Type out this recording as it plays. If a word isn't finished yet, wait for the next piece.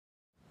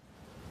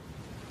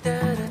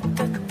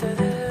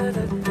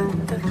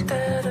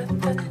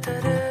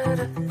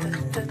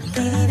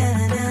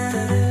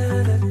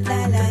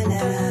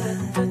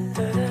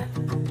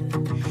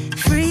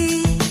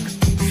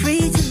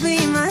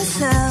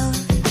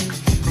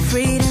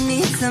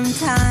some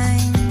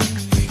time,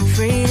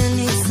 afraid I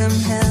need some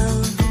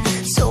help.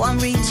 So I'm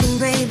reaching,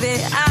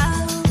 baby,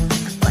 out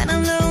when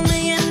I'm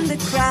lonely in the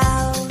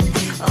crowd.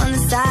 When the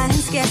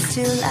silence gets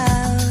too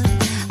loud,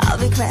 I'll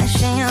be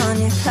crashing on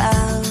your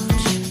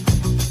couch.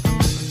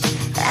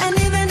 And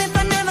even if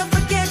I never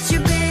forget you,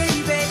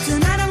 baby,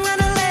 tonight I'm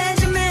gonna let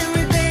your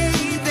memory,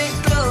 baby,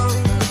 go.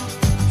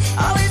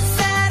 Oh, it's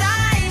sad,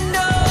 I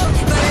know,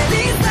 but at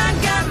least I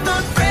got my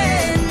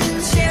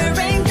friends. Share a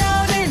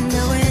raincoat in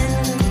the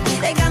wind.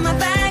 They got my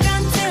back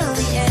until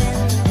the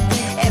end.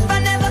 If I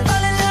never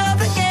fall in love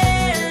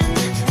again,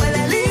 well,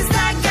 at least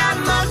I got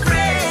my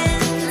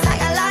friends.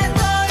 Like a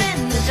lifeboat in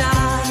the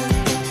dark,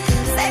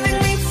 saving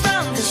me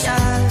from the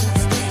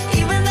sharks.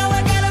 Even though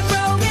I got a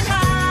broken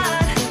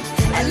heart,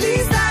 at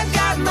least I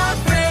got my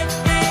friends.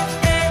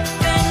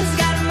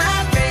 Got my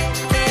friends.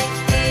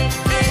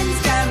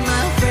 Got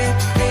my friends.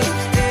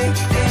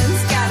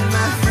 Got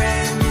my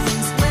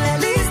friends. Well, at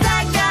least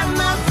I got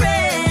my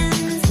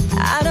friends.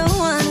 I don't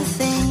wanna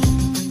think,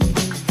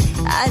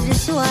 I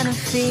just wanna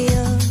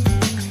feel,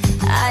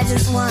 I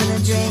just wanna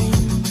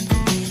dream.